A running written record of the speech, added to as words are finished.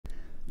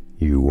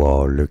You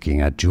are looking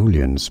at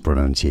Julian's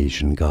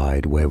pronunciation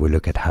guide, where we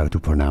look at how to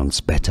pronounce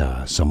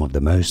better some of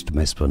the most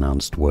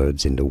mispronounced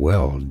words in the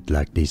world,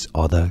 like this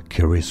other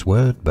curious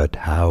word. But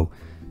how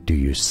do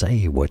you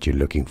say what you're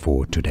looking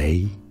for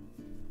today?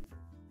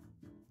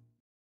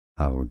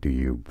 How do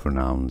you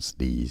pronounce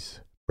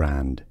these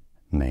brand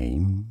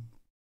name?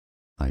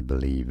 I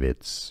believe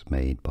it's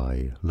made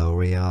by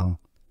L'Oreal.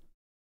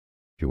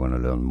 If you want to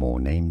learn more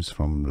names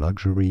from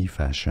luxury,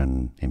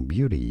 fashion, and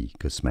beauty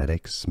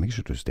cosmetics, make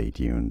sure to stay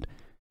tuned.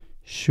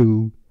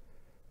 Shu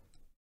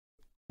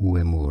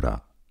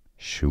Uemura.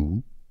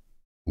 Shu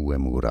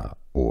Uemura.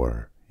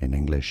 Or in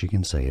English, you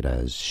can say it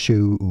as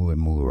Shu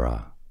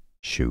Uemura.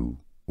 Shu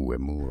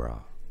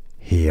Uemura.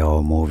 Here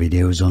are more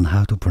videos on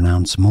how to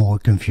pronounce more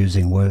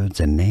confusing words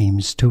and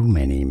names too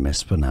many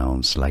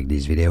mispronounced. Like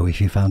this video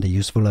if you found it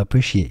useful. I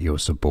appreciate your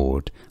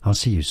support. I'll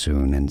see you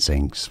soon and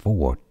thanks for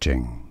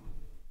watching.